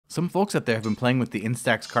Some folks out there have been playing with the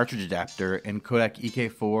Instax cartridge adapter in Kodak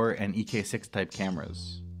EK4 and EK6 type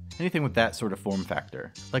cameras. Anything with that sort of form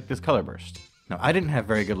factor, like this color burst. Now, I didn't have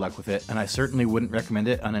very good luck with it, and I certainly wouldn't recommend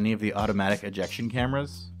it on any of the automatic ejection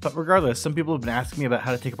cameras. But regardless, some people have been asking me about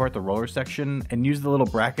how to take apart the roller section and use the little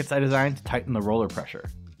brackets I designed to tighten the roller pressure.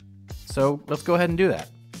 So let's go ahead and do that.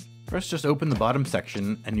 First, just open the bottom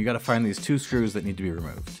section, and you gotta find these two screws that need to be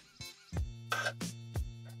removed.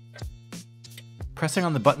 Pressing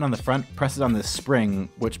on the button on the front presses on this spring,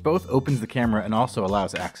 which both opens the camera and also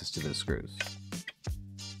allows access to the screws.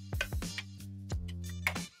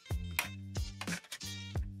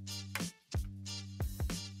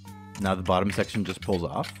 Now the bottom section just pulls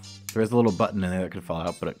off. There is a little button in there that could fall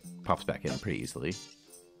out, but it pops back in pretty easily.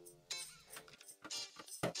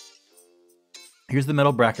 Here's the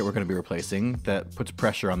metal bracket we're going to be replacing that puts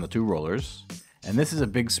pressure on the two rollers, and this is a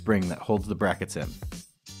big spring that holds the brackets in.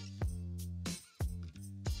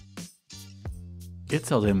 It's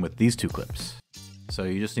held in with these two clips, so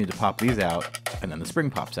you just need to pop these out, and then the spring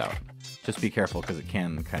pops out. Just be careful because it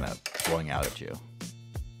can kind of blowing out at you.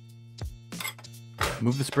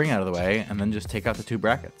 Move the spring out of the way, and then just take out the two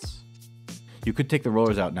brackets. You could take the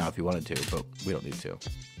rollers out now if you wanted to, but we don't need to.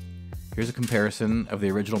 Here's a comparison of the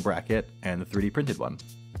original bracket and the 3D printed one.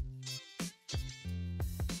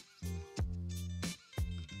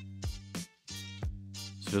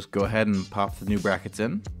 So just go ahead and pop the new brackets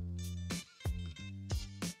in.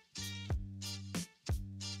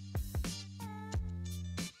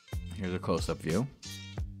 Here's a close-up view.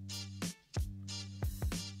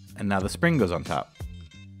 And now the spring goes on top.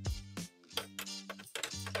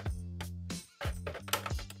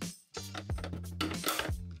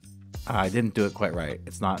 I didn't do it quite right.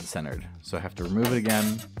 It's not centered. So I have to remove it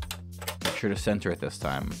again, make sure to center it this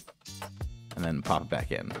time, and then pop it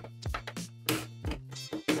back in.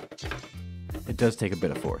 It does take a bit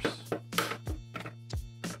of force.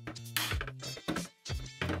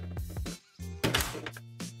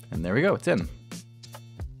 And there we go, it's in.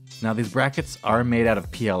 Now these brackets are made out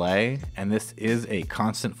of PLA, and this is a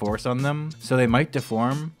constant force on them, so they might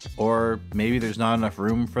deform, or maybe there's not enough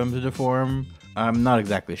room for them to deform. I'm not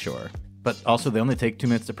exactly sure. But also they only take 2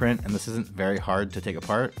 minutes to print, and this isn't very hard to take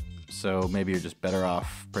apart, so maybe you're just better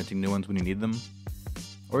off printing new ones when you need them.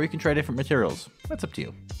 Or you can try different materials. That's up to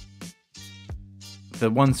you.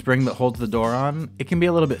 The one spring that holds the door on, it can be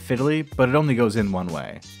a little bit fiddly, but it only goes in one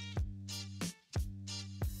way.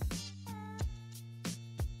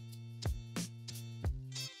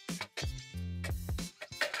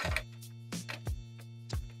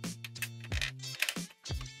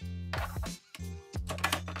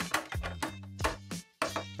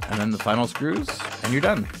 And then the final screws, and you're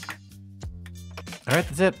done. Alright,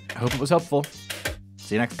 that's it. I hope it was helpful.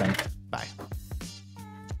 See you next time.